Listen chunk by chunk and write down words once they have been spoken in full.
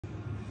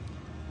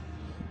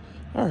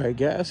All right,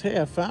 guys. Hey,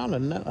 I found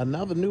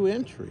another new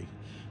entry,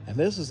 and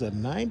this is a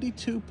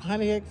 92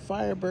 Pontiac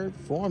Firebird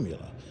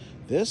Formula.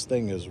 This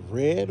thing is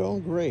red on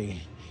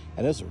gray,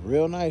 and it's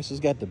real nice. It's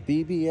got the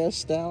BBS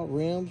style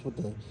rims with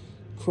the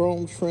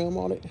chrome trim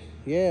on it.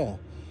 Yeah,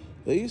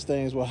 these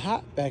things were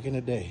hot back in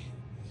the day.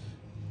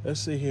 Let's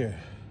see here.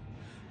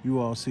 You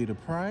all see the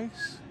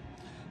price.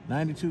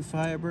 92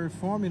 Firebird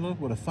Formula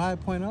with a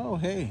 5.0.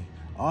 Hey,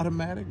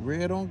 automatic,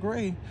 red on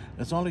gray.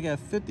 It's only got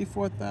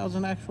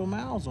 54,000 actual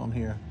miles on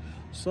here.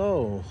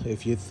 So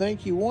if you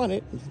think you want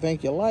it, if you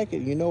think you like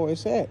it, you know where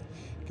it's at.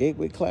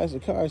 Gateway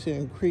Classic Cars here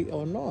in Crete,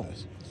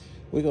 Illinois.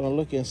 We're going to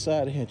look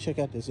inside here and check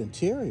out this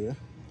interior.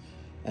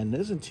 And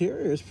this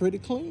interior is pretty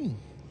clean.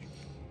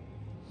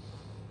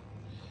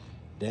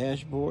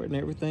 Dashboard and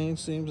everything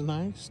seems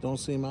nice. Don't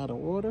seem out of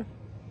order.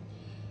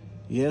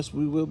 Yes,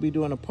 we will be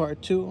doing a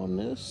part 2 on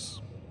this.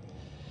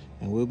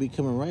 And we'll be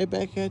coming right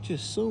back at you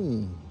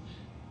soon.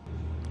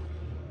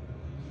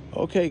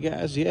 Okay,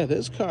 guys. Yeah,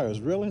 this car is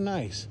really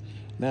nice.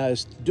 Now,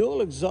 it's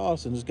dual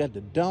exhaust, and it's got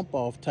the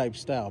dump-off type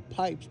style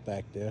pipes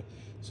back there.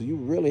 So you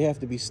really have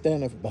to be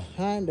standing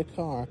behind the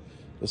car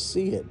to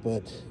see it.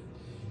 But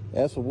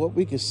as for what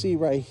we can see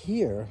right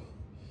here,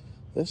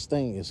 this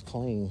thing is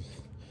clean.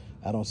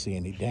 I don't see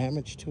any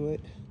damage to it.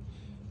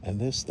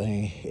 And this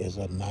thing is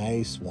a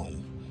nice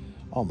one.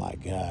 Oh, my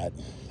God.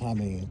 I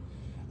mean,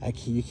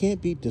 you can't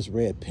beat this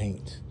red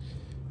paint.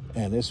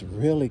 And it's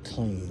really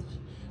clean.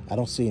 I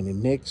don't see any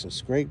nicks or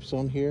scrapes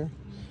on here.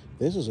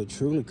 This is a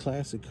truly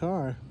classic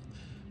car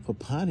for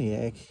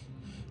Pontiac,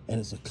 and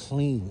it's a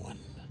clean one.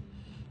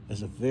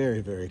 It's a very,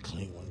 very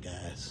clean one,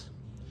 guys.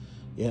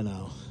 You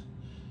know,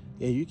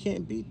 yeah, you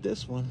can't beat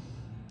this one.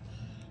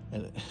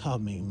 And I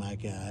mean, my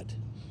God,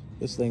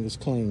 this thing is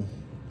clean.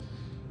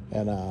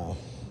 And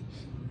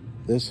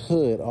this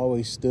hood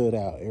always stood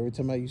out. Every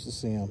time I used to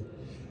see him,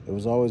 it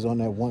was always on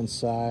that one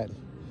side,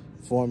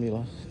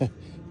 Formula,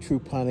 true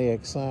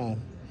Pontiac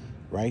sign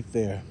right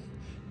there.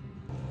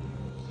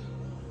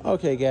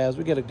 Okay, guys,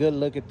 we get a good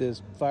look at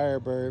this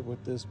Firebird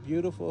with this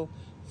beautiful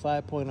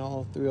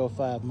 5.0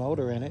 305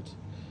 motor in it.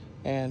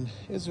 And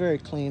it's very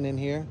clean in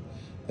here.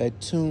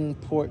 That tuned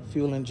port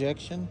fuel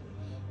injection.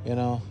 You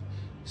know,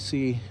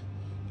 see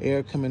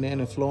air coming in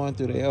and flowing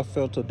through the air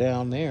filter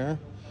down there.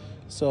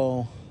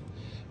 So,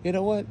 you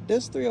know what?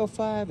 This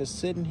 305 is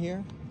sitting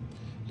here.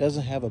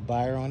 Doesn't have a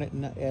buyer on it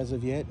as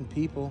of yet. And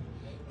people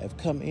have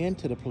come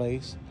into the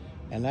place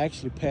and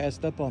actually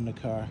passed up on the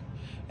car.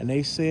 And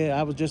they said,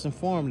 I was just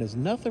informed, there's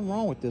nothing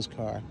wrong with this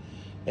car.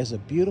 It's a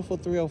beautiful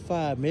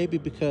 305, maybe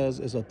because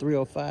it's a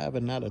 305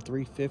 and not a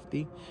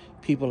 350.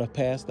 People have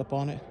passed up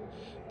on it.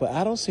 But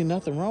I don't see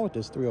nothing wrong with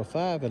this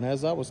 305. And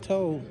as I was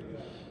told,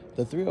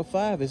 the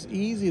 305 is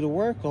easy to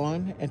work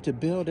on and to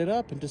build it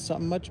up into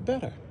something much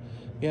better.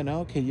 You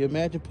know, can you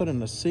imagine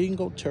putting a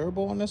single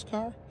turbo on this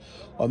car?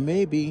 Or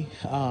maybe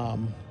a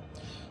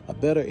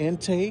better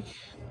intake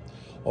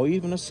or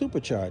even a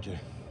supercharger,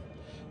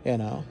 you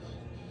know.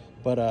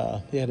 But,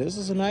 yeah, this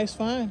is a nice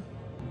find.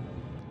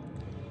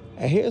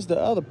 And here's the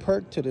other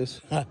perk to this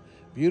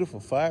beautiful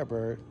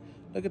Firebird.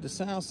 Look at the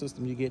sound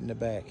system you get in the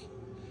back.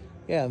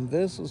 Yeah, and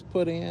this was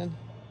put in.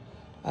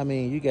 I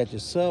mean, you got your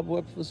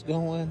subwoofers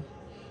going.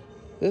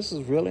 This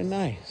is really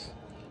nice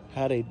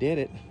how they did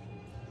it.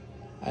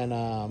 And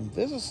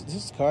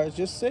this car is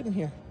just sitting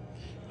here.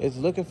 It's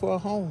looking for a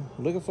home,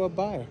 looking for a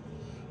buyer.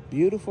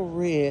 Beautiful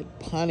red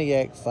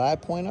Pontiac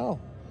 5.0.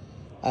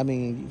 I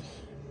mean,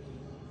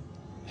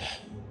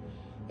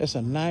 it's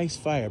a nice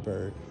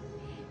Firebird.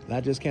 And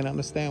I just can't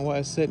understand why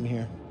it's sitting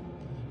here.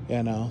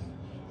 You know,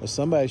 but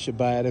somebody should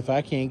buy it. If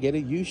I can't get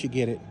it, you should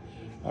get it.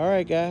 All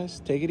right,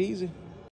 guys, take it easy.